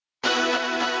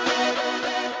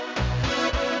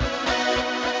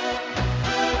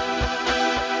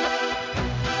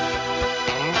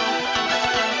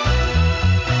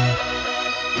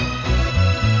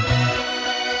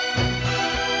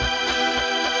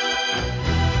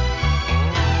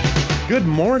Good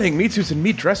morning, meat suits and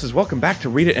meat dresses. Welcome back to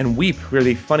Read It and Weep. We're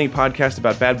the funny podcast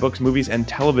about bad books, movies, and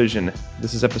television.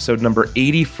 This is episode number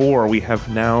 84. We have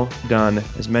now done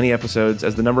as many episodes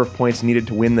as the number of points needed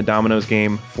to win the Dominoes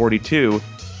game, 42,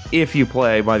 if you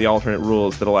play by the alternate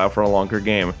rules that allow for a longer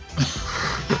game.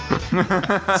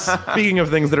 Speaking of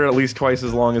things that are at least twice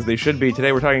as long as they should be,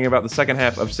 today we're talking about the second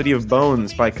half of City of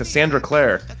Bones by Cassandra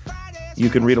Clare. You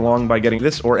can read along by getting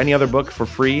this or any other book for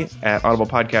free at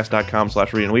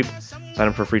audiblepodcast.com/readandweep. Sign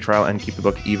up for a free trial and keep the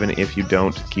book even if you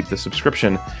don't keep the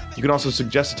subscription. You can also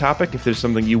suggest a topic if there's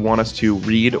something you want us to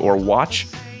read or watch.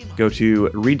 Go to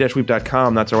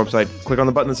read-weep.com. That's our website. Click on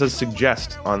the button that says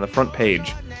Suggest on the front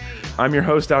page. I'm your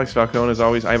host, Alex Falcone. As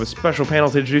always, I have a special panel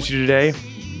to introduce you today.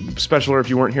 Specialer if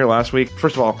you weren't here last week.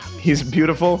 First of all, he's a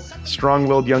beautiful,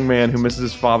 strong-willed young man who misses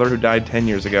his father who died 10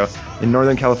 years ago. In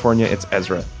Northern California, it's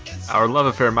Ezra. Our love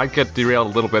affair might get derailed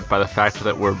a little bit by the fact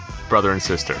that we're brother and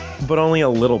sister. But only a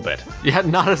little bit. Yeah,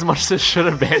 not as much as it should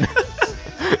have been.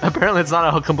 Apparently it's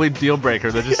not a complete deal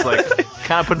breaker. They're just like,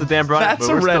 kind of put the damn brother. That's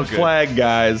a red flag,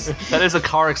 guys. That is a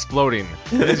car exploding.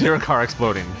 That is your car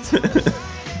exploding.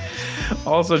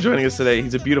 Also joining us today,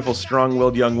 he's a beautiful,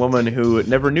 strong-willed young woman who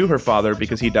never knew her father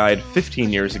because he died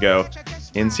 15 years ago.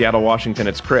 In Seattle, Washington,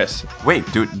 it's Chris. Wait,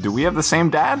 do we have the same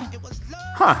dad?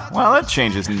 Huh, well, that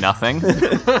changes nothing.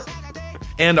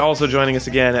 And also joining us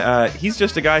again, he's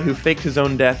just a guy who faked his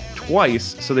own death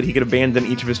twice so that he could abandon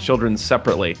each of his children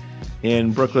separately.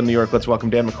 In Brooklyn, New York, let's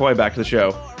welcome Dan McCoy back to the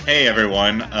show. Hey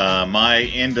everyone, my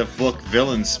end-of-book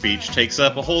villain speech takes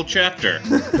up a whole chapter.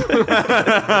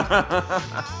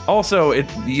 Also,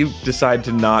 you decide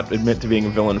to not admit to being a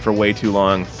villain for way too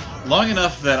long. Long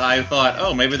enough that I thought,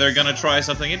 oh, maybe they're gonna try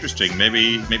something interesting.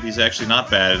 Maybe he's actually not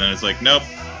bad, and then it's like, nope.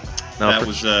 No, that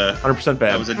was 100%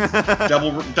 bad. That was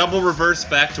a double reverse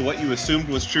back to what you assumed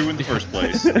was true in the first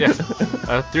place. Yeah,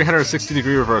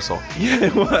 360-degree reversal. Yeah,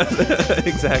 it was.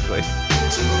 Exactly.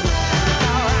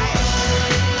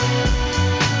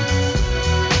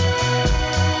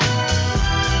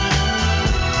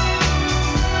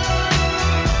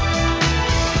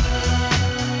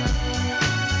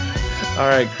 All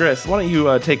right, Chris, why don't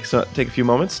you take a few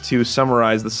moments to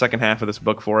summarize the second half of this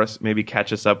book for us, maybe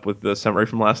catch us up with the summary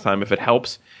from last time if it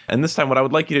helps. And this time what I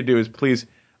would like you to do is please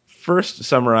first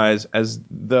summarize as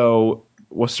though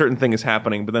a certain thing is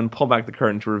happening, but then pull back the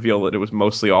curtain to reveal that it was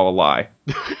mostly all a lie.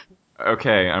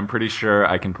 Okay, I'm pretty sure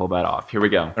I can pull that off. Here we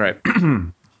go. All right.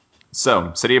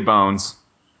 So, City of Bones,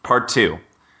 Part 2.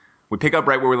 We pick up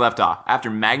right where we left off. After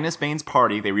Magnus Bane's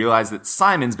party, they realize that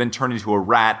Simon's been turned into a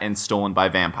rat and stolen by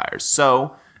vampires.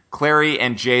 So, Clary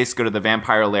and Jace go to the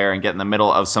vampire lair and get in the middle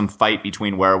of some fight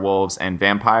between werewolves and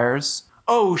vampires.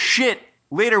 Oh shit!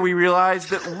 Later we realize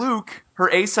that Luke, her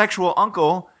asexual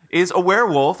uncle, is a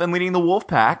werewolf and leading the wolf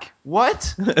pack.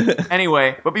 What?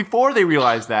 Anyway, but before they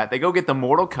realize that, they go get the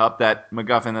mortal cup, that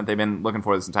MacGuffin that they've been looking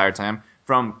for this entire time,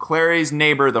 from Clary's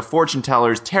neighbor, the fortune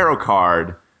teller's tarot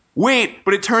card. Wait,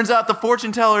 but it turns out the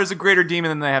fortune teller is a greater demon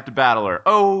than they have to battle her.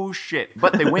 Oh, shit.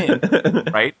 But they win,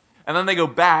 right? And then they go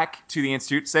back to the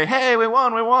Institute, say, hey, we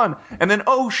won. And then,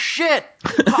 oh, shit,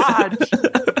 Hodge,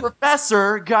 the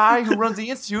professor guy who runs the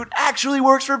Institute, actually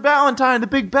works for Valentine, the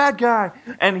big bad guy.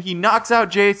 And he knocks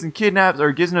out Jace and kidnaps,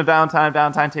 or gives him to Valentine.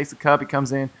 Valentine takes the cup, he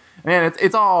comes in. Man,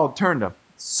 it's all turned to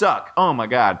suck. Oh, my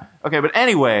God. Okay, but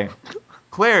anyway,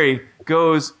 Clary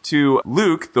goes to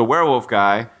Luke, the werewolf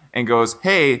guy, and goes,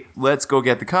 hey, let's go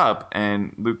get the cup.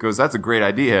 And Luke goes, that's a great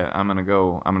idea. I'm gonna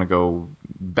go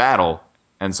battle.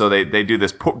 And so they do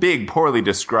this big, poorly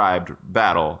described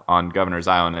battle on Governor's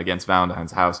Island against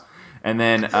Valentine's house. And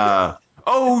then,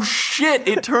 oh shit,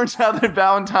 it turns out that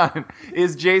Valentine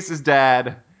is Jace's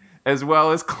dad, as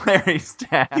well as Clary's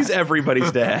dad. He's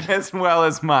everybody's dad. As well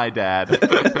as my dad.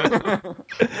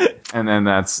 And then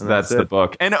that's the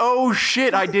book. And oh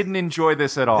shit, I didn't enjoy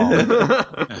this at all.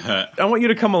 I want you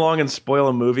to come along and spoil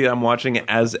a movie I'm watching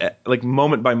as like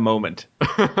moment by moment.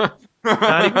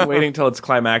 Not even waiting till it's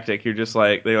climactic. You're just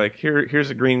like, they're like, here's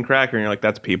a green cracker, and you're like,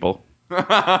 that's people.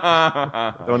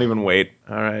 Don't even wait.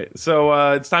 All right.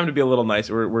 So it's time to be a little nice.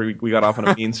 We got off on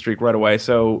a mean streak right away.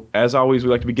 So as always, we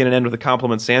like to begin and end with a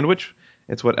compliment sandwich.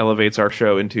 It's what elevates our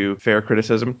show into fair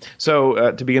criticism.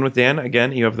 So to begin with, Dan,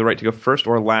 again, you have the right to go first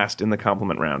or last in the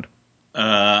compliment round.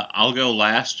 I'll go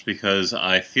last because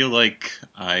I feel like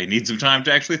I need some time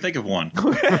to actually think of one.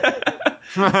 All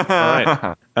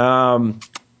right.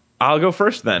 I'll go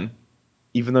first then,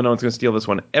 even though no one's going to steal this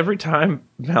one. Every time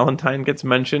Valentine gets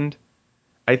mentioned,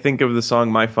 I think of the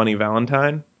song My Funny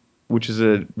Valentine, which is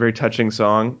a very touching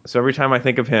song. So every time I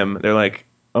think of him, they're like,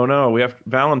 oh no, we have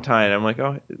Valentine. I'm like,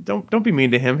 oh, don't be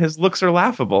mean to him. His looks are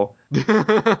laughable,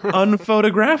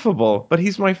 unphotographable, but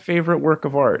he's my favorite work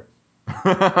of art.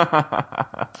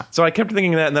 So I kept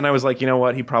thinking that, and then I was like, you know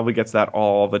what? He probably gets that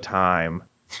all the time.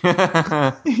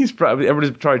 Everybody's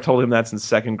probably told him that since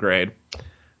second grade,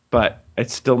 but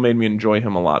it still made me enjoy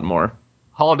him a lot more.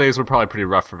 Holidays were probably pretty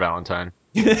rough for Valentine.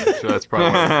 So that's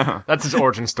probably that's his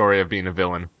origin story of being a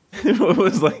villain. It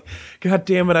was like, God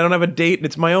damn it, I don't have a date, and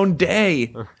it's my own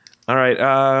day. All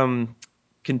right,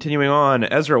 continuing on.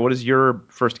 Ezra, what is your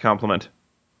first compliment?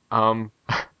 I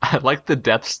like the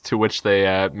depths to which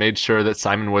they made sure that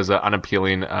Simon was an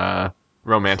unappealing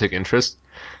romantic interest.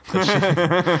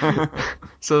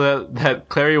 So that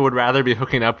Clary would rather be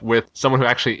hooking up with someone who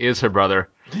actually is her brother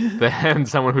than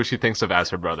someone who she thinks of as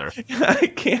her brother. I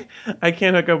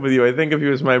can't hook up with you. I think of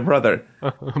you as my brother.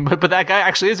 But that guy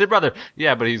actually is her brother.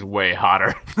 Yeah, but he's way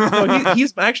hotter. No,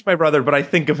 he's actually my brother, but I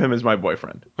think of him as my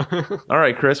boyfriend. All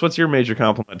right, Chris, what's your major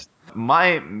compliment?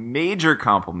 My major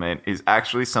compliment is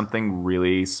actually something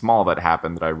really small that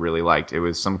happened that I really liked. It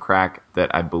was some crack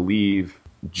that I believe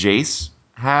Jace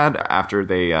had after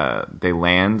they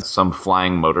land some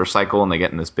flying motorcycle and they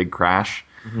get in this big crash.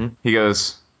 Mm-hmm. He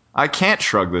goes, I can't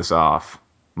shrug this off.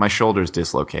 My shoulder's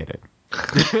dislocated.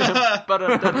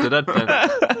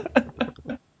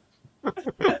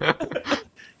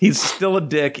 He's still a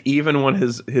dick even when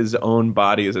his own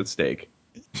body is at stake.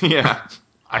 Yeah.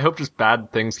 I hope just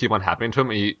bad things keep on happening to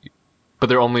him, but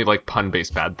they're only like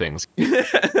pun-based bad things.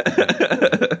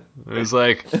 It was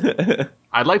like,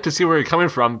 I'd like to see where you're coming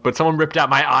from, but someone ripped out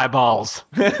my eyeballs.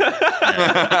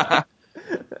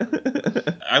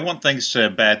 I want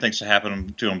bad things to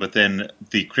happen to him, but then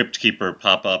the Crypt Keeper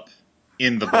pop up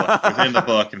within the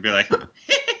book, and be like,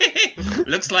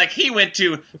 looks like he went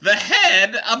to the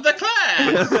head of the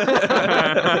class.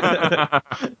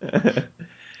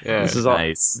 Yeah, This is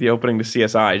nice. all the opening to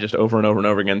CSI, just over and over and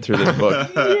over again through this book.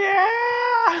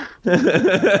 Yeah.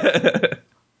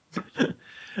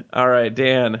 All right,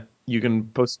 Dan, you can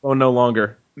postpone no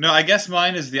longer. No, I guess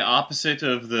mine is the opposite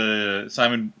of the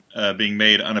Simon being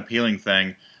made unappealing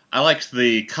thing. I liked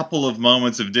the couple of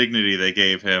moments of dignity they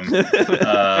gave him,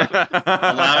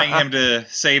 allowing him to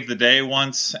save the day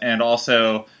once, and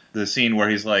also the scene where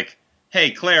he's like,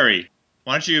 "Hey, Clary,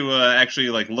 why don't you actually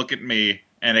look at me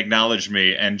and acknowledge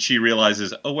me?" And she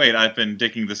realizes, "Oh wait, I've been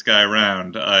dicking this guy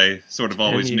around. I sort of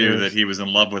always knew that he was in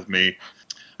love with me."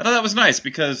 I thought that was nice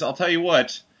because I'll tell you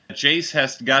what, Jace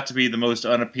has got to be the most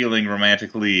unappealing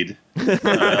romantic lead.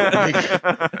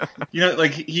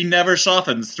 He never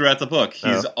softens throughout the book.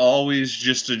 He's always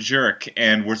just a jerk,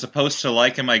 and we're supposed to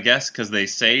like him, I guess, because they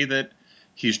say that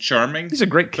he's charming. He's a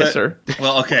great kisser.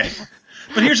 Well, okay.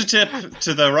 But here's a tip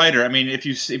to the writer. I mean, if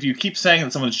you keep saying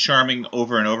that someone's charming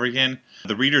over and over again,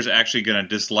 the reader's actually going to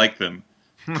dislike them.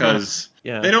 Because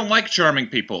they don't like charming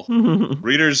people.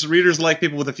 Readers like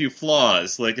people with a few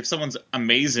flaws. Like, if someone's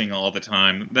amazing all the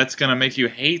time, that's going to make you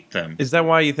hate them. Is that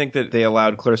why you think that they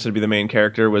allowed Clarissa to be the main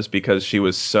character, was because she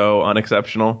was so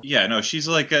unexceptional? Yeah, no, she's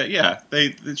like,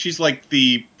 she's like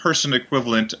the person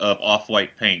equivalent of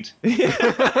off-white paint.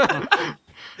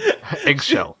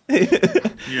 Eggshell.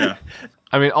 Yeah.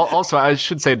 I mean, also, I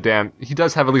should say, Dan, he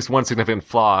does have at least one significant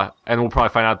flaw, and we'll probably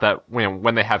find out that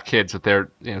when they have kids, that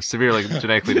they're severely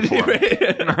genetically deformed.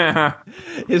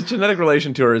 His genetic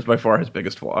relation to her is by far his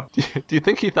biggest flaw. Do you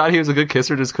think he thought he was a good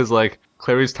kisser just because,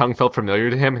 Clary's tongue felt familiar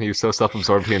to him, and he was so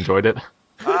self-absorbed he enjoyed it?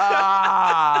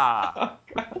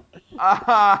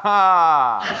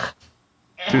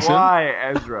 Too soon? Why,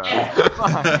 Ezra?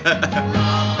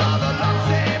 Why?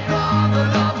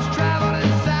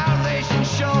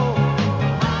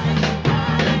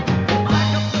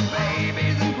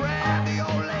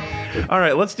 All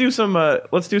right, let's do some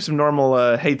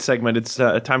normal hate segment. It's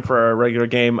time for our regular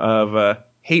game of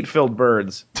hate-filled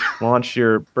birds. Launch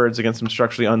your birds against some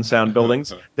structurally unsound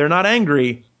buildings. They're not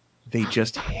angry; they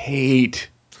just hate.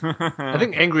 I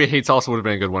think angry hates also would have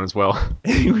been a good one as well.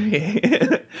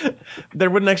 There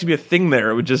wouldn't actually be a thing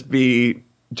there. It would just be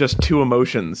two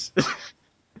emotions.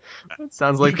 That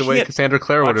sounds like the way Cassandra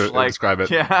Clare would describe it.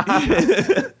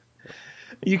 Yeah.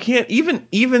 You can't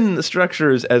even the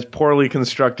structures as poorly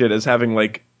constructed as having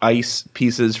ice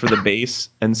pieces for the base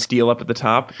and steel up at the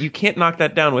top. You can't knock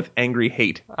that down with angry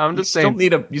hate. I'm just saying.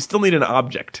 You still need an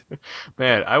object.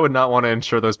 Man, I would not want to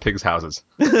insure those pigs' houses.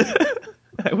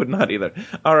 I would not either.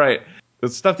 All right, the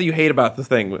stuff that you hate about the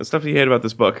thing. The stuff that you hate about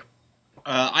this book.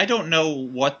 I don't know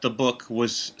what the book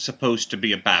was supposed to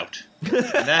be about.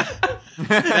 That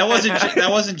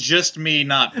wasn't just me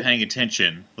not paying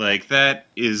attention. That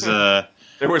is.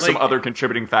 There were some other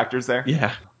contributing factors there.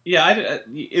 Yeah. Yeah,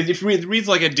 it reads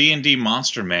like a D&D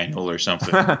monster manual or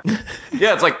something.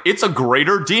 Yeah, it's like, it's a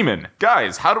greater demon.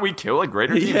 Guys, how do we kill a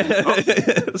greater demon?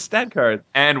 Oh. Stat card.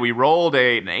 And we rolled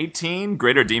an 18.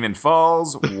 Greater demon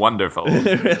falls. Wonderful.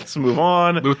 Let's move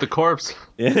on. Loot the corpse.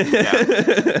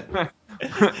 Yeah.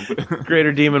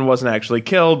 Greater Demon wasn't actually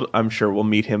killed. I'm sure we'll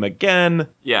meet him again.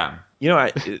 Yeah. You know,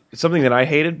 something that I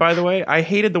hated, by the way, I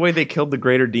hated the way they killed the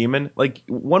Greater Demon. Like,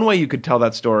 one way you could tell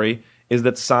that story is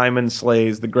that Simon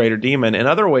slays the Greater Demon.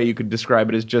 Another way you could describe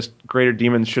it is just Greater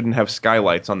Demons shouldn't have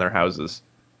skylights on their houses.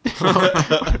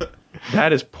 That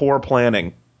is poor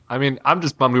planning. I mean, I'm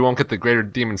just bummed we won't get the Greater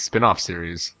Demon spin-off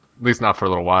series. At least not for a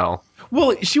little while.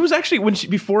 Well, she was actually,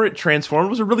 before it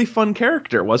transformed, was a really fun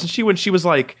character, wasn't she? When she was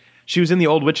in the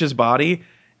old witch's body,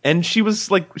 and she was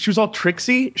all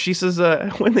tricksy. She says,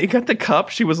 when they got the cup,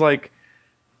 she was like,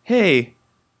 hey,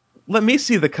 let me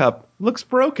see the cup. Looks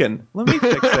broken. Let me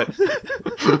fix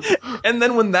it. And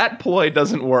then when that ploy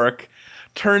doesn't work,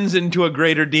 turns into a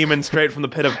greater demon straight from the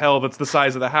pit of hell that's the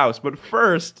size of the house. But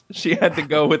first, she had to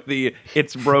go with the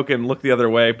it's broken, look the other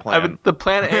way plan. The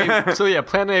plan A... So yeah,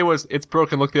 plan A was it's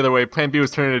broken, look the other way. Plan B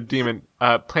was turn into a demon.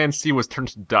 Plan C was turn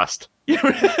to dust. So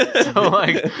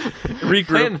like...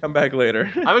 Regroup, come back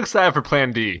later. I'm excited for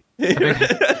plan D.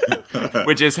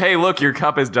 Which is, hey, look, your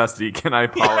cup is dusty. Can I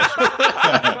polish it?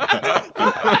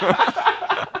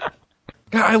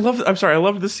 God, I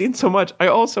love this scene so much. I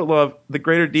also love the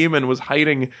Greater Demon was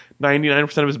hiding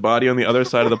 99% of his body on the other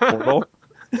side of the portal,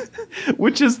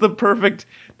 which is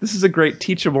this is a great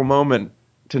teachable moment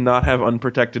to not have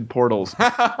unprotected portals.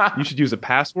 You should use a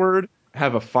password,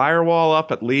 have a firewall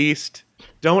up at least.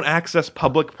 Don't access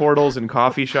public portals in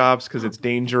coffee shops because it's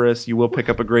dangerous. You will pick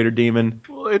up a Greater Demon.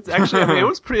 Well, it's actually, I mean, it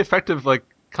was pretty effective, like,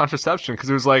 contraception, because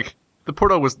it was like, the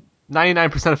portal was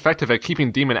 99% effective at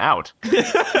keeping demon out.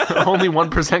 Only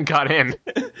 1% got in.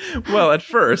 Well, at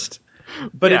first,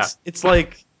 but Yeah. it's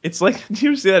like do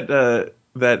you see that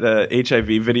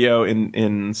HIV video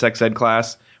in sex ed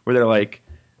class where they're like,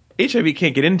 HIV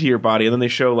can't get into your body, and then they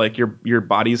show like your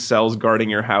body's cells guarding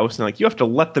your house, and like you have to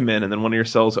let them in, and then one of your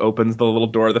cells opens the little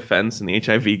door of the fence, and the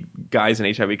HIV guys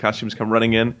in HIV costumes come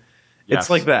running in. Yes. It's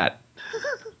like that.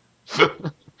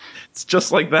 It's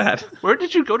just like that. Where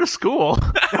did you go to school?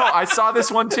 No, I saw this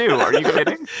one too. Are you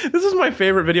kidding? This is my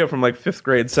favorite video from like 5th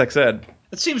grade sex ed.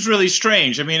 It seems really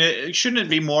strange. I mean, shouldn't it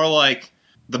be more like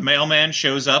the mailman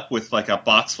shows up with like a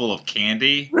box full of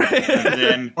candy, Right. and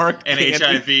then Marked an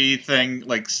candy. HIV thing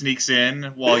like sneaks in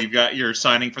while you're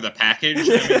signing for the package?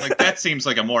 I mean, like that seems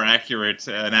like a more accurate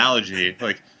analogy.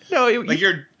 Like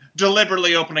you're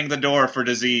deliberately opening the door for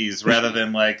disease rather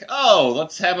than like, oh,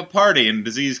 let's have a party and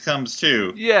disease comes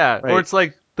too. Yeah, Right. or it's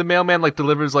like the mailman like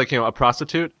delivers like, you know, a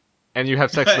prostitute, and you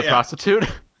have sex with the Yeah. prostitute.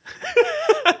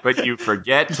 But you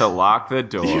forget to lock the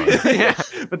door. Yeah.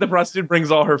 But the prostitute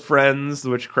brings all her friends,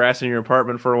 which crash in your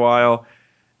apartment for a while,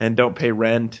 and don't pay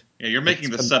rent. Yeah, you're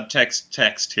making the subtext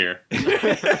text here.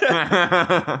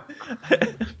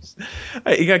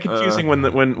 It got confusing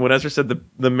when Ezra said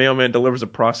the mailman delivers a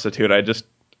prostitute.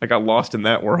 I got lost in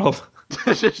that world.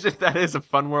 That is a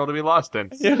fun world to be lost in.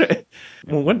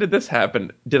 Well, when did this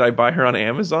happen? Did I buy her on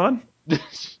Amazon? Do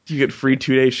you get free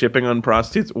 2-day shipping on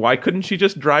prostitutes? Why couldn't she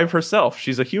just drive herself?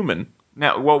 She's a human.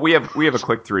 Now, well, we have a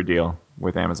click-through deal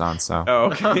with Amazon, so.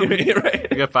 Oh, okay. Right.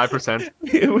 You get 5%.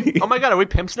 We- Oh my god, are we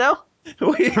pimps now?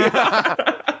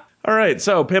 All right,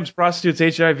 so pimps,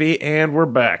 prostitutes, HIV, and we're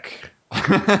back.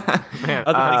 Man,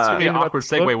 it's gonna be an awkward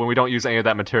segue when we don't use any of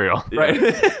that material. Right.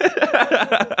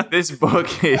 This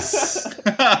book is.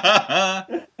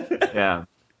 Yeah.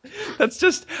 That's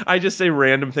just I just say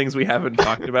random things we haven't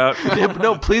talked about. Yeah, but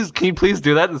no, please, can you please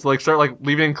do that? It's like start like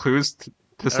leaving clues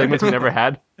to segments we never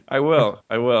had. I will.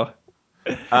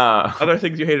 Other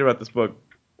things you hated about this book?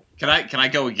 Can I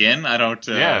go again? I don't.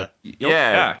 Yeah.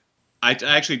 I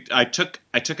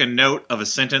took a note of a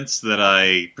sentence that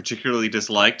I particularly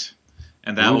disliked,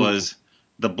 and that was,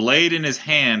 the blade in his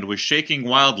hand was shaking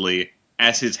wildly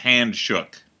as his hand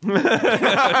shook. Thank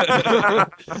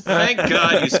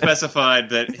God you specified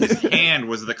that his hand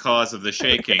was the cause of the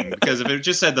shaking, because if it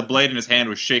just said the blade in his hand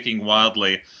was shaking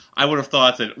wildly, I would have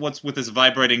thought that what's with this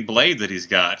vibrating blade that he's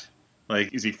got?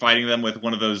 Like, is he fighting them with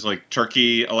one of those like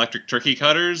electric turkey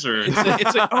cutters, or?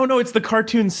 It's the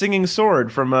cartoon singing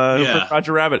sword from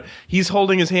Roger Rabbit. He's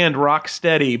holding his hand rock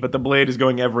steady, but the blade is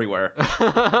going everywhere.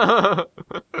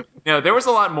 No, there was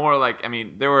a lot more. Like, I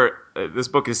mean, there were. This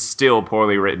book is still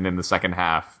poorly written in the second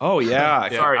half. Oh yeah.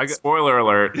 Sorry, spoiler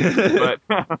alert. But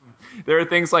there are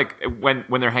things like when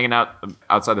they're hanging out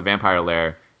outside the vampire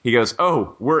lair. He goes,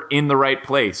 "Oh, we're in the right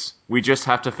place. We just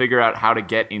have to figure out how to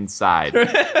get inside."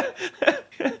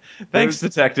 Thanks,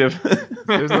 detective.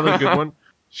 There's another good one.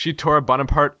 She tore a bun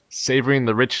apart, savoring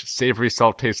the rich, savory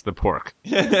salt taste of the pork.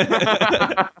 All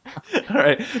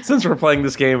right, since we're playing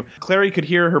this game, Clary could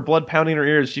hear her blood pounding in her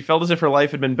ears. She felt as if her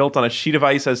life had been built on a sheet of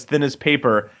ice as thin as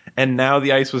paper, and now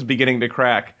the ice was beginning to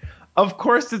crack. Of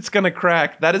course it's going to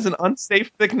crack. That is an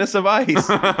unsafe thickness of ice.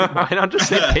 Why not just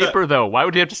say paper, though? Why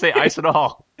would you have to say ice at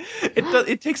all?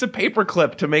 It takes a paper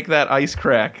clip to make that ice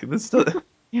crack.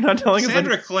 You're not telling us.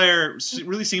 Sandra Clare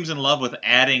really seems in love with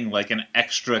adding like an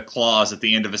extra clause at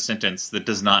the end of a sentence that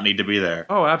does not need to be there.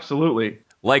 Oh, absolutely.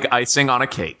 Like icing on a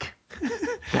cake.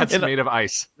 That's made of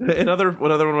ice. Another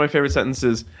one of my favorite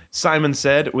sentences, Simon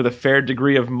said with a fair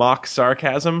degree of mock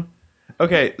sarcasm.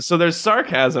 Okay, so there's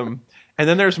sarcasm, and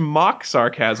then there's mock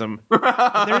sarcasm.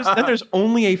 Then there's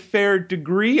only a fair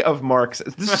degree of marks.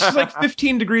 This is like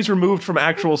 15 degrees removed from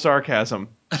actual sarcasm.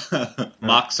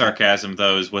 Mock sarcasm,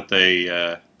 though, is what they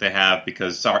have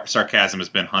because sarcasm has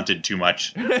been hunted too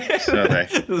much. So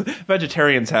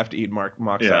Vegetarians have to eat mock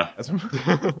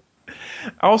sarcasm.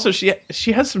 Also,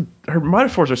 she has her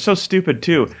metaphors are so stupid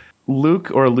too.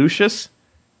 Luke or Lucius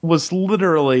was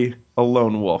literally a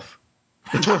lone wolf.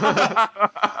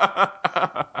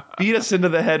 Beat us into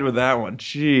the head with that one.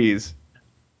 Jeez.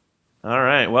 All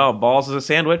right. Well, balls is a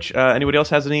sandwich. Anybody else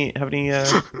have any?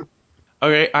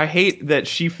 Okay. I hate that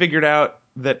she figured out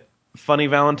that Funny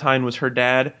Valentine was her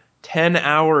dad 10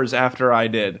 hours after I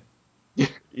did.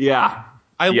 Yeah.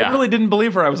 I literally didn't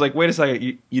believe her. I was like, wait a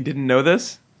second. You didn't know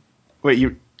this? Wait,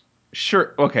 you...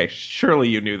 Sure. Okay. Surely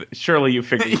you knew that. Surely you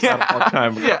figured this out a long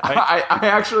time ago. Yeah, I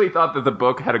actually thought that the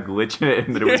book had a glitch in it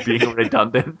and that it was being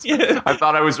redundant. I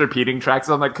thought I was repeating tracks.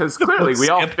 I'm like, because clearly we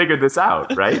all figured this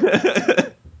out, right?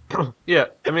 Yeah.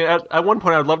 I mean, at one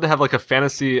point, I would love to have like a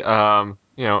fantasy,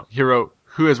 hero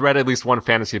who has read at least one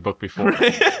fantasy book before.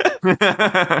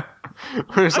 Where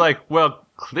it's like, well,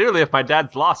 clearly if my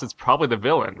dad's lost, it's probably the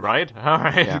villain, right? All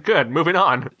right, good. Moving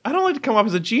on. I don't like to come off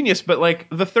as a genius, but like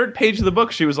the third page of the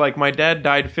book, she was like, my dad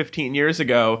died 15 years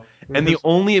ago, and the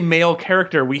only male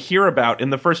character we hear about in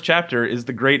the first chapter is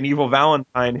the great and evil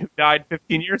Valentine who died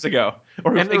 15 years ago.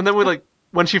 And then we like,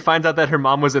 when she finds out that her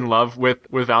mom was in love with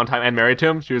Valentine and married to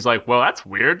him, she was like, well, that's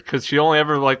weird, because she only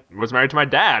ever like was married to my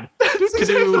dad.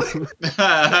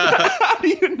 How do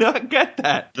you not get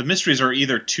that? The mysteries are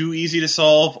either too easy to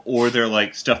solve or they're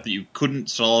like stuff that you couldn't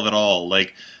solve at all.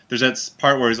 Like there's that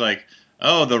part where he's like,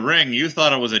 oh, the ring, you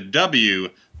thought it was a W,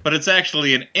 but it's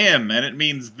actually an M and it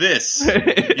means this.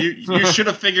 you should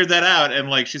have figured that out. And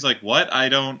like she's like, what?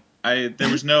 There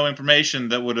was no information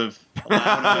that would have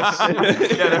allowed us.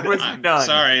 There was none.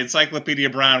 Sorry, Encyclopedia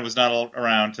Brown was not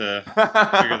around to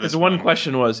figure this. The one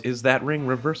question was, is that ring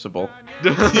reversible?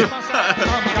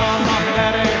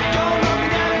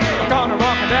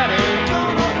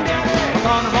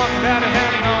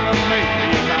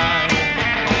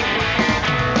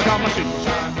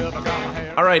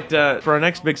 All right, for our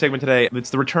next big segment today, it's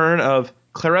the return of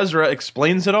Clarissa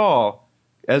Explains It All.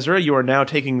 Ezra, you are now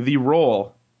taking the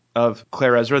role of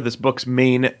Claire Ezra, this book's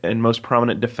main and most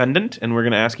prominent defendant, and we're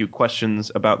going to ask you questions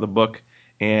about the book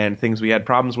and things we had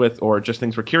problems with or just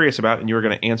things we're curious about, and you're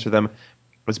going to answer them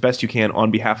as best you can on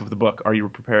behalf of the book. Are you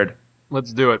prepared?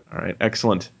 Let's do it. All right,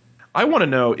 excellent. I want to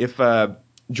know if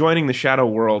joining the Shadow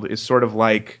World is sort of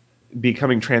like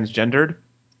becoming transgendered,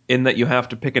 in that you have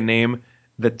to pick a name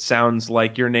that sounds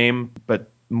like your name, but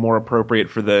more appropriate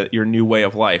for your new way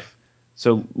of life.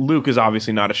 So Luke is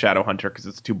obviously not a shadow hunter because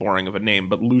it's too boring of a name,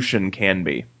 but Lucian can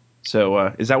be.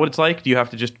 So is that what it's like? Do you have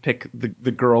to just pick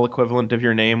the girl equivalent of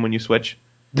your name when you switch?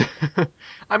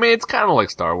 I mean, it's kind of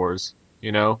like Star Wars,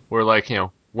 where like,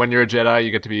 when you're a Jedi,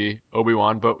 you get to be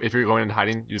Obi-Wan, but if you're going into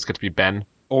hiding, you just get to be Ben.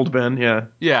 Old Ben, yeah.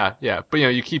 Yeah, but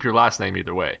you keep your last name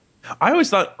either way. I always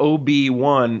thought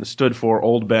OB1 stood for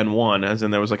Old Ben 1, as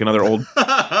in there was like another old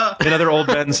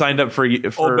Ben signed up for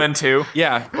Old Ben 2.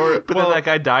 Yeah, but then that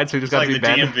guy died, so he just got to be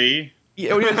Ben. Like the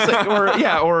DMV. Or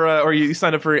you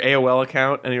signed up for your AOL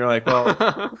account and you're like,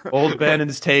 well, Old Ben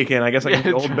is taken. I guess I can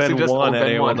be Old Ben 1 at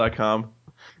AOL.com.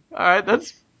 All right,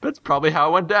 that's probably how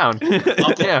it went down.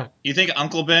 Yeah. You think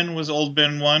Uncle Ben was Old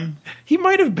Ben 1? He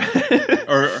might have been.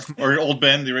 or Old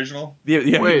Ben, the original?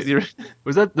 Yeah, wait,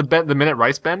 was that the Minute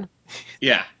Rice Ben?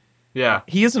 Yeah. Yeah.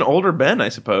 He is an older Ben, I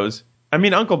suppose. I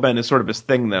mean, Uncle Ben is sort of his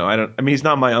thing, though. He's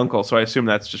not my uncle, so I assume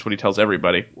that's just what he tells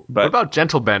everybody. But what about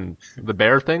Gentle Ben, the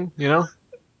bear thing, No.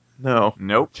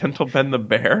 Nope. Gentle Ben the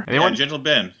bear? Anyone? Yeah, Gentle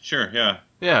Ben. Sure, yeah.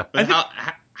 Yeah. But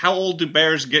how old do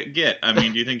bears get? I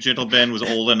mean, do you think Gentle Ben was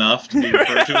old enough to be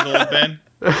referred to as Old Ben?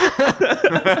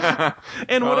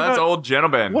 And what about that's old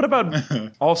gentleman? What about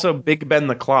also Big Ben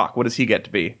the clock? What does he get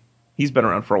to be? He's been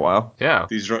around for a while. Yeah.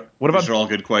 These are What about- all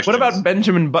good questions. What about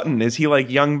Benjamin Button? Is he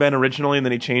like young Ben originally and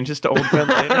then he changes to old Ben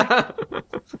later?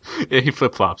 Yeah, he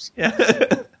flip-flops.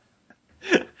 Yeah.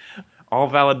 All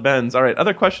valid Bens. All right.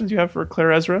 Other questions you have for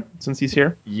Claire Ezra since he's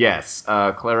here? Yes,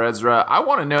 Claire Ezra. I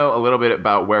want to know a little bit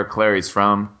about where Clary's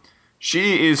from.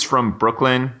 She is from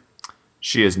Brooklyn.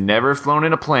 She has never flown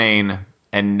in a plane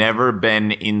and never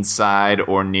been inside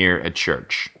or near a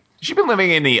church. Has she been living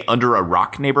in the under a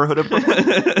rock neighborhood of Brooklyn?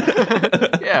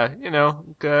 Yeah,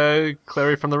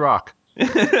 Clary from The Rock.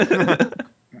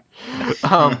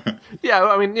 Yeah,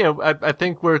 I mean, I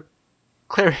think we're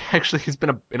Clary actually has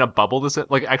been in a bubble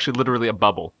like actually literally a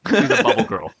bubble. She's a bubble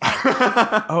girl.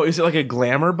 Oh, is it like a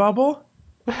glamour bubble?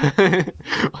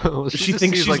 Well, She just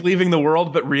thinks sees, she's leaving the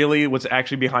world, but really what's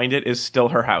actually behind it is still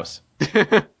her house.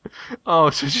 Oh,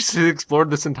 so she's explored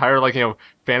this entire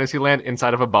fantasy land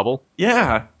inside of a bubble.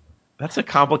 Yeah. That's a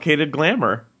complicated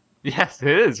glamour. Yes, it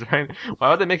is, right? Why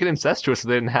would they make it incestuous if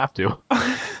they didn't have to?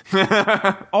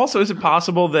 Also, is it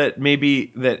possible that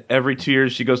maybe that every 2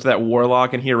 years she goes to that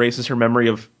warlock and he erases her memory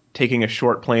of taking a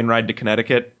short plane ride to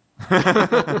Connecticut?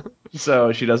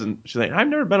 So she's like, I've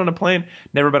never been on a plane,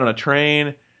 never been on a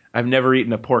train, I've never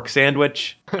eaten a pork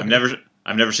sandwich. I've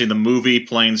never seen the movie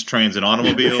Planes, Trains, and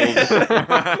Automobiles.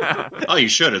 Oh, you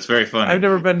should. It's very funny. I've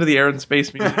never been to the Air and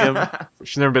Space Museum.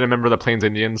 She's never been a member of the Plains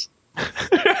Indians.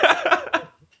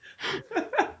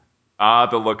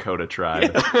 The Lakota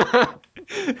tribe.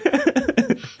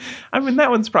 I mean,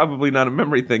 that one's probably not a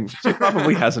memory thing. She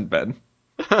probably hasn't been.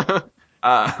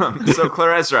 So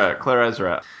Claire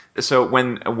Ezra. So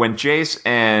when Jace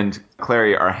and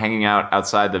Clary are hanging out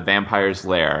outside the vampire's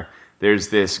lair, there's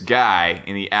this guy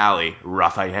in the alley,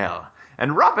 Raphael.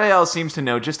 And Raphael seems to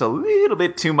know just a little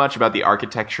bit too much about the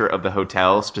architecture of the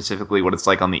hotel, specifically what it's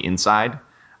like on the inside.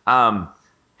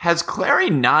 Has Clary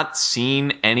not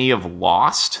seen any of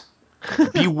Lost?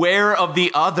 Beware of the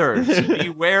others.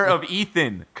 Beware of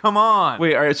Ethan. Come on.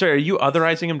 Wait, are you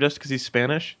otherizing him just because he's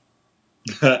Spanish?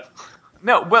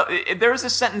 No, well, there is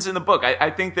a sentence in the book. I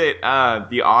think that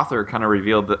the author kind of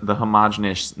revealed the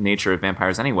homogenous nature of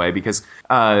vampires anyway, because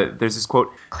there's this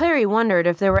quote. Clary wondered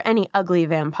if there were any ugly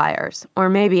vampires, or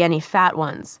maybe any fat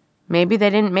ones. Maybe they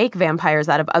didn't make vampires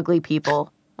out of ugly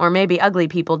people. Or maybe ugly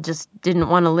people just didn't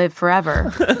want to live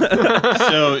forever.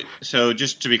 So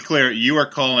just to be clear, you are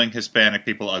calling Hispanic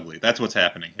people ugly. That's what's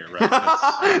happening here,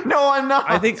 right? No, I'm not.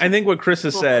 I think what Chris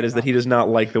has said is that he does not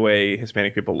like the way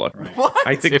Hispanic people look. Right. What?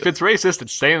 I think If it's racist,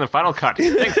 it's staying in the final cut.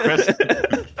 Thanks, Chris.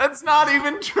 That's not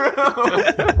even true.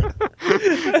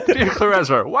 Dear Claire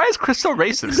Ezra, why is Chris so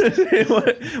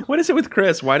racist? what is it with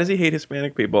Chris? Why does he hate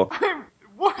Hispanic people?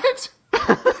 What?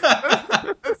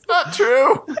 That's not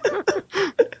true.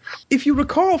 If you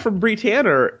recall from Bree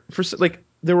Tanner,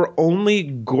 there were only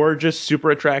gorgeous,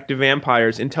 super attractive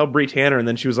vampires until Bree Tanner, and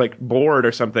then she was bored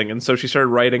or something, and so she started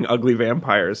writing ugly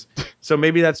vampires. So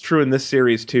maybe that's true in this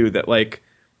series too. That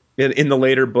in the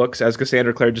later books, as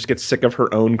Cassandra Clare just gets sick of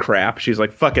her own crap, she's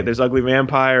like, "Fuck it, there's ugly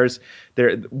vampires.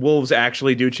 Wolves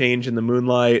actually do change in the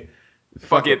moonlight.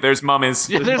 Fuck it, there's mummies.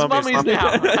 Yeah, there's mummies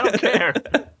now. I don't care.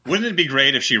 Wouldn't it be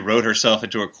great if she wrote herself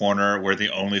into a corner where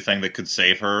the only thing that could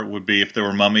save her would be if there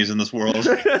were mummies in this world?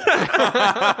 Oh,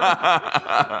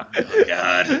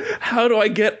 God. How do I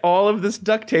get all of this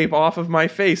duct tape off of my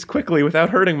face quickly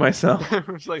without hurting myself?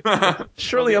 It's like,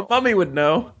 Surely a mummy would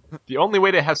know." the only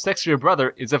way to have sex with your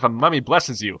brother is if a mummy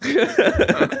blesses you.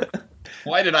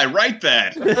 Why did I write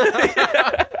that?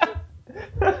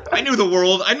 I knew the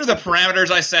world. I knew the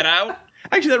parameters I set out.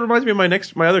 Actually, that reminds me of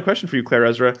my other question for you, Claire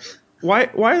Ezra. Why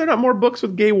are there not more books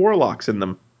with gay warlocks in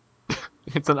them?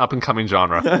 It's an up-and-coming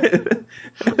genre.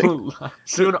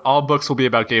 Soon, all books will be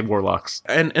about gay warlocks.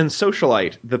 And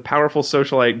Socialite, the powerful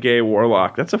Socialite gay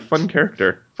warlock. That's a fun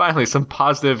character. Finally, some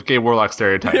positive gay warlock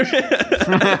stereotypes.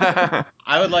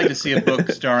 I would like to see a book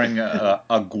starring a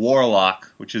Gwarlock,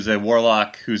 which is a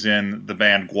warlock who's in the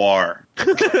band Gwar.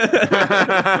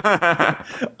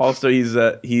 Also,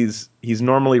 he's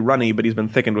normally runny, but he's been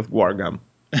thickened with guar gum.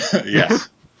 Yes.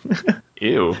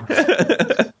 Ew.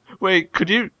 Wait, could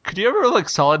you ever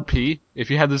solid pee if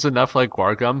you had this enough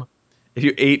guar gum? If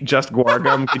you ate just guar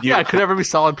gum, could you? Yeah, it could ever be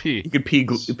solid pee. You could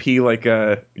pee like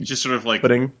a Just sort of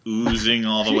pudding. oozing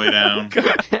all the way down.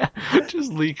 Yeah,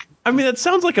 just leak. I mean, that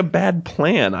sounds like a bad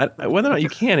plan. Whether or not you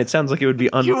can, it sounds like it would be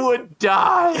You would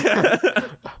die.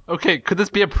 Okay, could this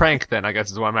be a prank then? I guess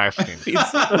is what I'm asking.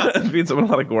 feed someone a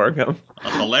lot of guar gum.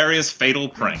 A hilarious fatal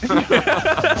prank.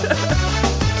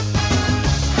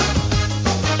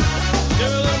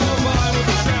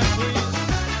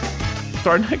 So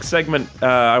our next segment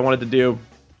I wanted to do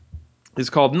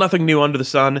is called Nothing New Under the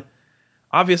Sun.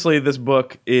 Obviously, this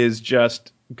book is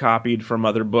just copied from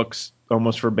other books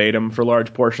almost verbatim for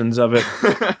large portions of it.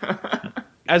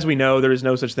 As we know, there is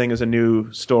no such thing as a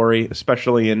new story,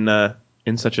 especially in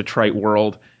such a trite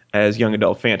world as young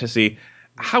adult fantasy.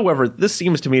 However, this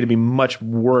seems to me to be much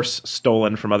worse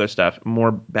stolen from other stuff,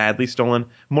 more badly stolen,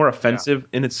 more offensive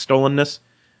in its stolenness.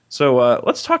 So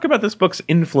let's talk about this book's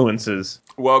influences.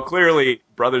 Well, clearly,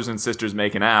 brothers and sisters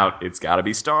making out, it's got to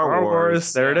be Star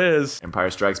Wars. There it is. Empire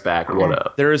Strikes Back, what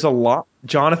up? There is a lot.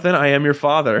 Jonathan, I am your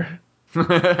father.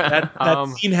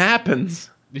 That scene happens.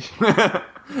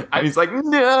 And he's like,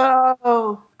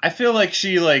 no! I feel like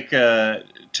she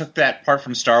took that part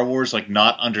from Star Wars,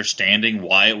 not understanding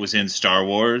why it was in Star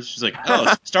Wars. She's like,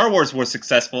 oh, Star Wars was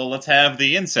successful. Let's have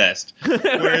the incest.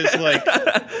 Whereas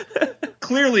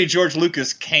clearly George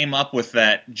Lucas came up with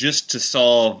that just to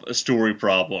solve a story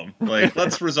problem.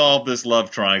 Let's resolve this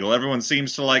love triangle. Everyone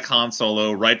seems to like Han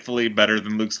Solo rightfully better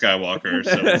than Luke Skywalker,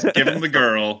 so let's give him the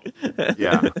girl.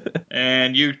 Yeah.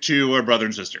 And you two are brother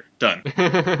and sister. Done.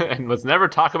 And let's never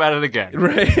talk about it again.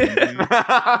 Right.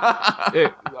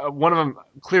 One of them,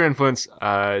 clear influence,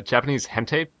 Japanese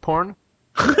hentai porn.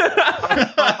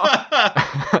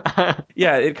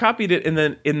 Yeah, it copied it in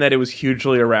that it was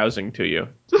hugely arousing to you.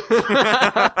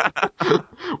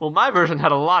 Well, my version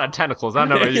had a lot of tentacles. I don't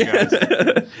know about you guys.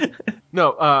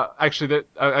 No, actually,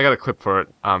 I got a clip for it,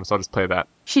 so I'll just play that.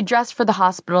 She dressed for the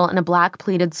hospital in a black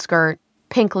pleated skirt,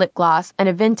 pink lip gloss, and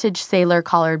a vintage sailor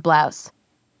collared blouse.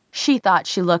 She thought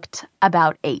she looked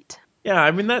about 8. Yeah,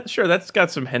 I mean, that's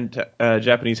got some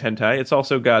Japanese hentai. It's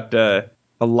also got a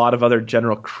lot of other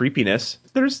general creepiness.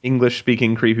 There's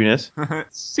English-speaking creepiness.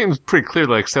 Seems pretty clear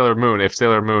like Sailor Moon, if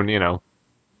Sailor Moon,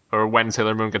 or when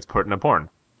Sailor Moon gets put in a porn.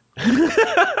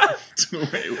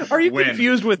 Are you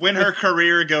confused with... When her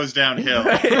career goes downhill,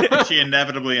 she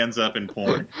inevitably ends up in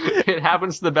porn. It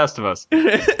happens to the best of us.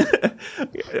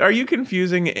 Are you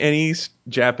confusing any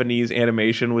Japanese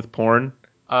animation with porn?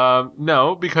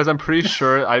 No, because I'm pretty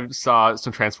sure I saw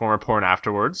some Transformer porn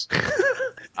afterwards.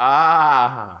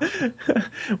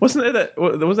 Wasn't there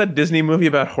was that Disney movie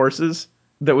about horses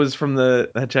that was from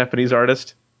that Japanese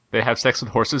artist? They have sex with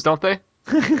horses, don't they?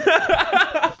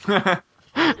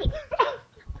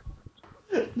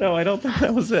 No, I don't think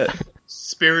that was it.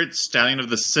 Spirit Stallion of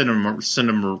the Cinema.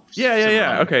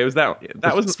 Yeah. Okay, it was that.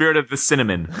 That was Spirit of the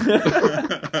Cinnamon.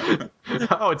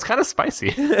 Oh, it's kind of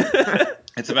spicy.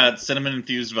 It's about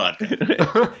cinnamon-infused vodka.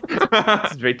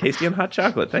 It's very tasty and hot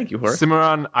chocolate. Thank you, Horace. Simmer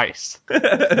on ice.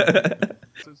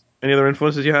 Any other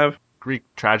influences you have? Greek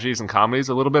tragedies and comedies,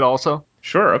 a little bit also.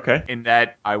 Sure, okay. In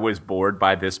that I was bored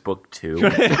by this book too.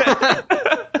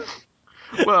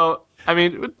 Well, I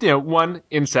mean, 1,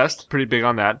 incest, pretty big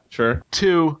on that. Sure.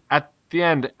 2, at the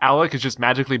end, Alec is just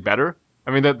magically better.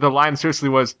 I mean, the line seriously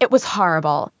was... It was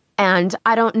horrible. And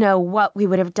I don't know what we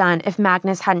would have done if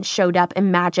Magnus hadn't showed up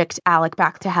and magicked Alec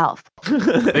back to health. They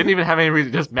didn't even have any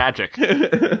reason, just magic.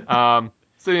 So,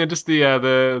 just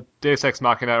the Deus Ex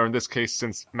Machina, or in this case,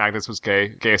 since Magnus was gay,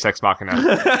 Deus Ex Machina.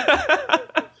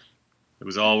 It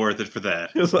was all worth it for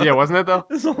that. Yeah, wasn't it, though?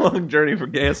 It's a long journey for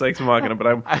Deus Ex Machina, but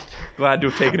I'm glad to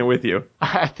have taken it with you.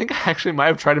 I think I actually might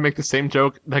have tried to make the same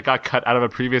joke that got cut out of a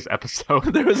previous episode.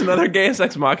 There was another Deus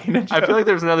Ex Machina joke. I feel like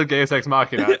there was another Deus Ex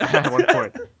Machina at one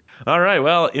point. All right,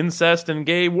 well, incest and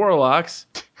gay warlocks.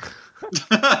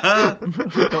 I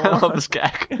love this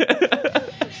gag.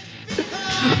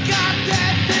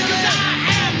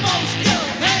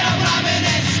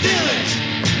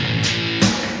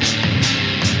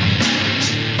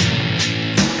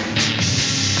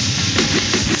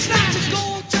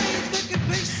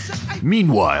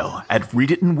 Meanwhile, at Read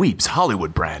It and Weep's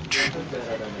Hollywood branch.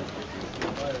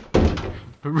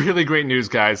 Really great news,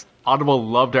 guys. Audible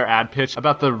loved our ad pitch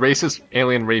about the racist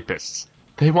alien rapists.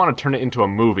 They want to turn it into a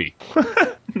movie.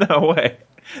 No way.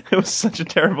 It was such a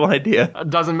terrible idea.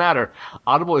 Doesn't matter.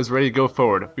 Audible is ready to go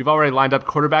forward. We've already lined up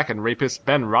quarterback and rapist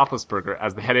Ben Roethlisberger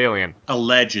as the head alien.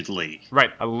 Allegedly.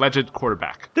 Right, alleged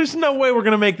quarterback. There's no way we're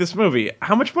going to make this movie.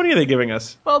 How much money are they giving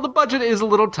us? Well, the budget is a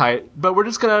little tight, but we're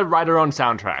just going to write our own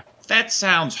soundtrack. That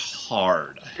sounds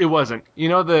hard. It wasn't. You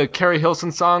know the Carrie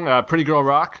Hilson song, Pretty Girl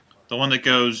Rock? The one that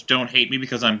goes, "Don't hate me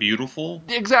because I'm beautiful"?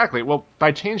 Exactly. Well,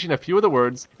 by changing a few of the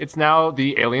words, it's now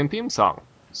the Alien theme song.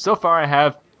 So far I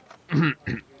have...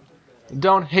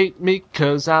 Don't hate me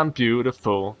 'cause I'm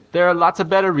beautiful. There are lots of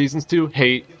better reasons to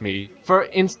hate me. For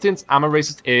instance, I'm a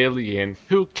racist alien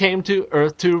who came to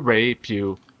Earth to rape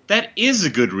you. That is a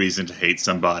good reason to hate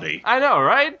somebody. I know,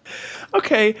 right?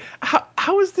 Okay,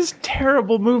 how is this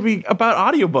terrible movie about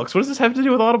audiobooks? What does this have to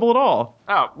do with Audible at all?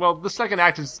 Oh, well, the second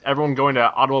act is everyone going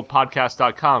to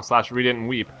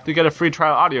audiblepodcast.com/readitandweep to get a free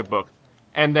trial audiobook.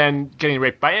 and then getting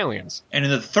raped by aliens. And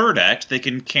in the third act, they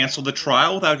can cancel the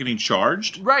trial without getting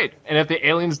charged. Right. And if the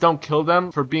aliens don't kill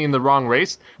them for being the wrong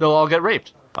race, they'll all get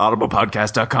raped.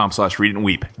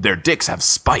 audiblepodcast.com/read-and-weep. Their dicks have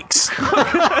spikes.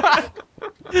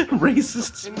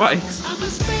 Racist spikes. I'm a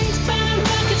space-bound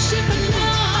rocket ship and my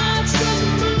heart's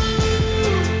doesn't move.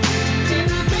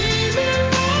 And I baby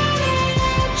right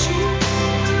at you.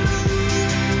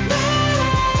 Right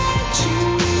at you.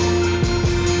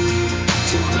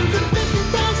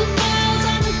 250,000 miles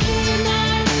on the key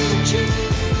night in June.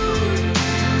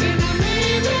 And I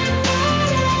baby right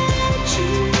at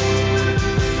you.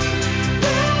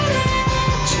 Right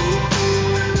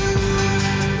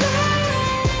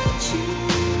at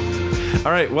you.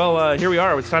 All right, well, here we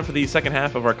are. It's time for the second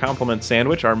half of our compliment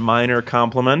sandwich, our minor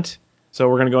compliment. So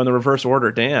we're going to go in the reverse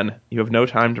order. Dan, you have no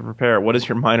time to prepare. What is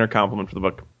your minor compliment for the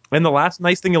book? And the last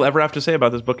nice thing you'll ever have to say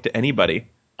about this book to anybody.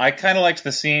 I kind of liked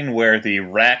the scene where the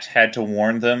rat had to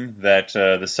warn them that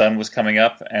the sun was coming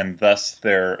up, and thus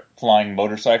their flying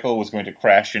motorcycle was going to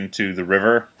crash into the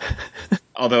river.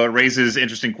 Although it raises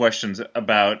interesting questions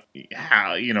about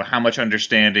how much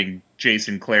understanding Jace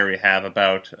and Clary have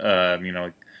about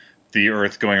the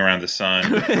Earth going around the sun,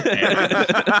 and,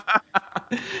 the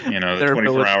Their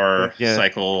 24-hour ability- yeah.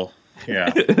 cycle. Yeah.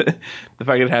 The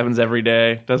fact it happens every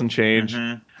day doesn't change.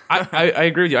 Mhm. I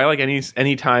agree with you. I like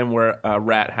any time where a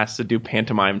rat has to do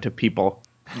pantomime to people.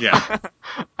 Yeah.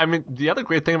 I mean, the other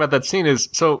great thing about that scene is,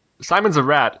 so Simon's a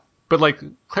rat, but, like,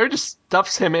 Claire just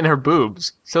stuffs him in her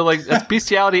boobs. So, like, that's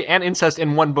bestiality and incest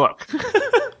in one book.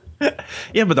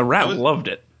 Yeah, but the rat loved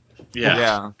it.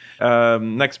 Yeah.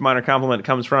 Next minor compliment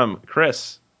comes from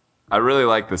Chris. I really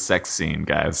like the sex scene,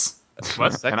 guys.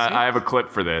 What, sex And scene? I have a clip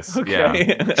for this.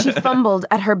 Okay. Yeah. She fumbled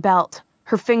at her belt,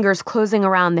 her fingers closing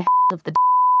around the of the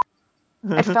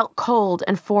It felt cold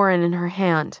and foreign in her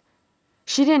hand.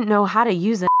 She didn't know how to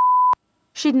use it.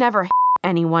 She'd never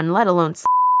anyone, let alone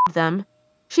them.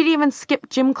 She'd even skipped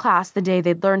gym class the day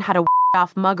they'd learned how to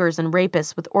off muggers and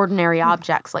rapists with ordinary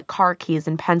objects like car keys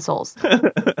and pencils.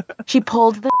 She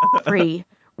pulled the free,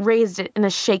 raised it in a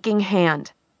shaking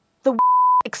hand. The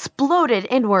exploded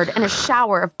inward in a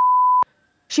shower of.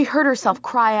 She heard herself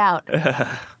cry out.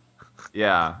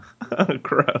 Yeah.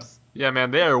 Gross. Yeah,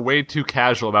 man, they are way too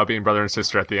casual about being brother and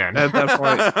sister at the end. At that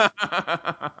point,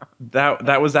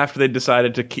 that was after they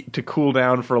decided to cool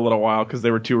down for a little while because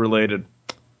they were too related.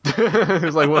 It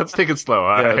was like, well, let's take it slow,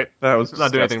 all right? That was Let's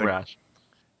not do anything disgusting. rash.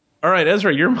 All right,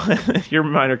 Ezra, your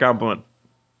minor compliment.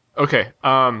 Okay,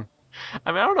 I mean,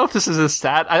 I don't know if this is a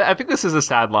sad... I think this is a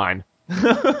sad line.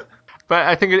 But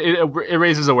I think it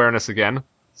raises awareness again.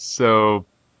 So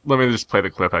let me just play the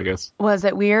clip, I guess. Was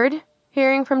it weird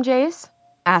hearing from Jace?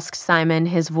 Asked Simon,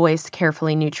 his voice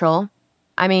carefully neutral.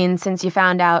 I mean, since you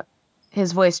found out,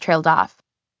 his voice trailed off.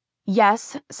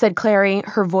 Yes, said Clary,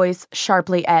 her voice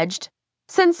sharply edged.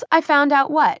 Since I found out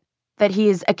what? That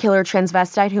he's a killer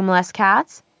transvestite who molests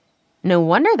cats? No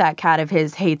wonder that cat of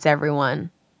his hates everyone.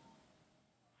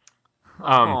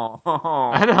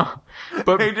 I know.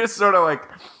 But They just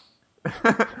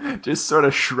sort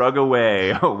of shrug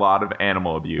away a lot of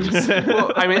animal abuse.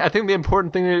 well, I mean, I think the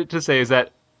important thing to say is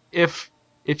that if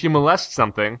you molest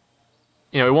something,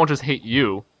 it won't just hate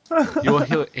you. He'll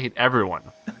hate everyone.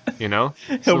 He'll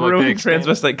So, like, ruin they expand-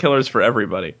 transvestite killers for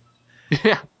everybody.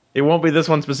 Yeah. It won't be this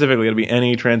one specifically. It'll be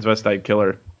any transvestite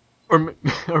killer.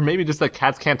 Or maybe just that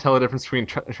cats can't tell the difference between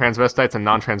transvestites and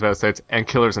non-transvestites and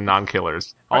killers and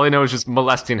non-killers. All they know is just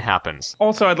molesting happens.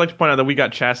 Also, I'd like to point out that we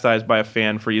got chastised by a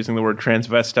fan for using the word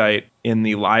transvestite in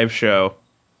the live show.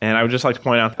 And I would just like to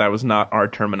point out that was not our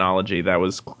terminology. That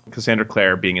was Cassandra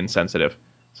Clare being insensitive.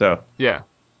 So Yeah.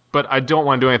 But I don't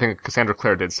want to do anything that Cassandra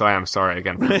Clare did, so I am sorry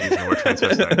again for using the word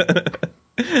transvestite.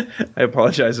 I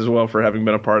apologize as well for having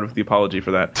been a part of the apology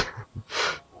for that.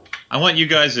 I want you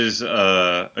guys'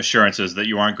 assurances that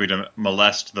you aren't going to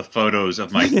molest the photos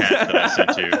of my cat that I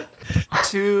sent you.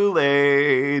 Too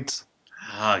late.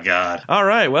 Oh, God. All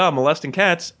right, well, molesting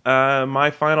cats.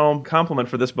 My final compliment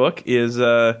for this book is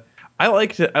I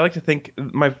like to think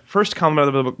my first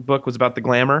compliment of the book was about the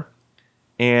glamour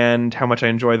and how much I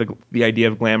enjoy the idea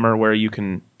of glamour, where you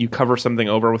cover something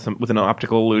over with an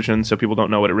optical illusion so people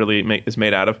don't know what it really is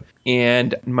made out of.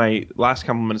 And my last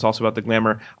compliment is also about the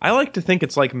glamour. I like to think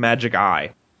it's like magic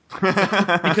eye.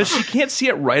 Because she can't see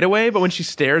it right away, but when she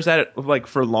stares at it like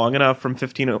for long enough from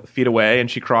 15 feet away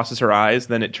and she crosses her eyes,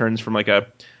 then it turns from like a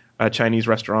Chinese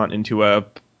restaurant into a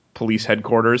police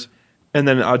headquarters. And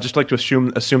then I'd just like to assume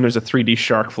there's a 3D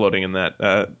shark floating in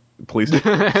that police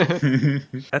headquarters.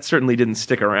 That certainly didn't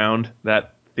stick around,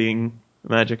 that thing,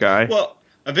 magic eye. Well,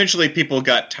 Eventually, people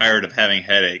got tired of having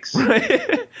headaches.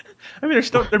 Right? I mean,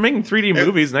 they're making 3D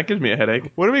movies, and that gives me a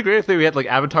headache. Wouldn't it be great if we had like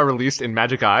Avatar released in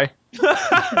Magic Eye?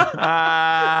 The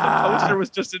poster was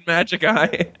just in Magic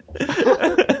Eye.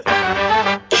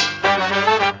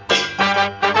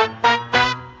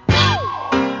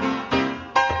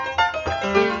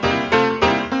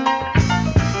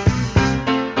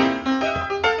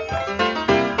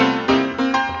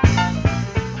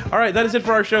 All right, that is it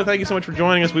for our show. Thank you so much for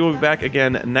joining us. We will be back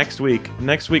again next week.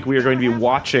 Next week, we are going to be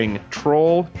watching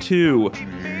Troll 2.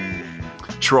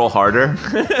 Troll harder.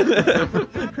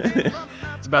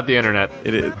 It's about the internet.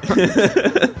 It is.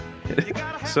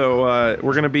 So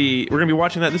we're gonna be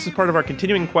watching that. This is part of our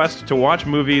continuing quest to watch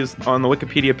movies on the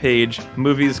Wikipedia page,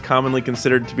 movies commonly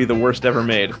considered to be the worst ever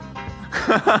made.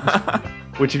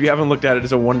 Which, if you haven't looked at it,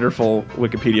 is a wonderful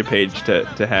Wikipedia page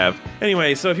to have.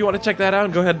 Anyway, so if you want to check that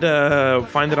out, go ahead,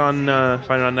 find it on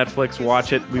Netflix,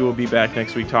 watch it. We will be back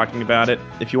next week talking about it.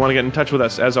 If you want to get in touch with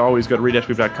us, as always, go to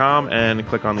RiaW.com and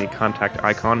click on the contact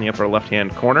icon in the upper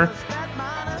left-hand corner.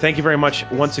 Thank you very much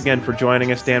once again for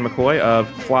joining us, Dan McCoy of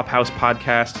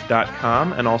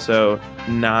FlopHousePodcast.com and also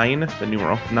 9, the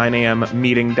numeral,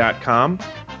 9ammeeting.com.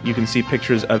 You can see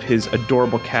pictures of his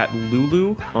adorable cat,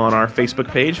 Lulu, on our Facebook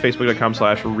page,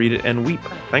 facebook.com/readitandweep.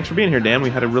 Thanks for being here, Dan.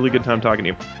 We had a really good time talking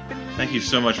to you. Thank you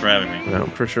so much for having me. No,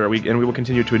 for sure. We will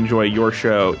continue to enjoy your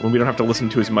show when we don't have to listen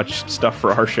to as much stuff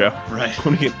for our show. Right.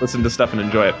 When we can listen to stuff and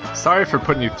enjoy it. Sorry for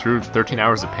putting you through 13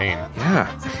 hours of pain.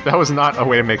 Yeah. That was not a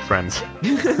way to make friends.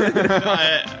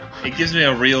 It gives me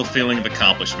a real feeling of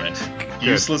accomplishment.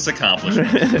 Useless accomplishment.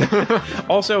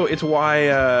 Also, it's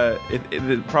why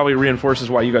it probably reinforces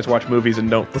why you guys watch movies and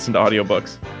don't listen to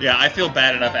audiobooks. Yeah, I feel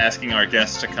bad enough asking our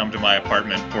guests to come to my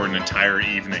apartment for an entire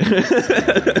evening.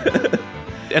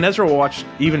 And Ezra will watch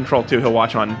even Troll 2. He'll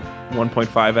watch on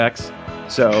 1.5x.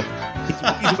 So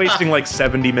he's wasting like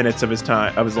 70 minutes of his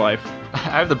life. I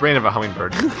have the brain of a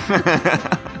hummingbird.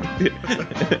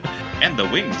 And the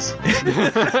wings.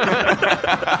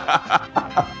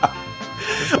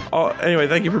 Anyway,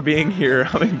 thank you for being here,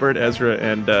 Hummingbird Ezra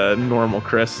and Normal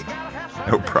Chris.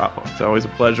 No problem. It's always a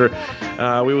pleasure.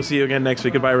 We will see you again next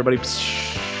week. Goodbye, everybody.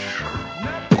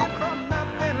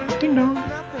 Ding dong.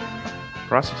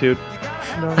 Prostitute.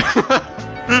 Ding dong.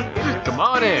 Come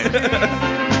on in.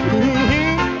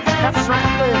 That's right.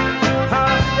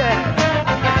 Yeah.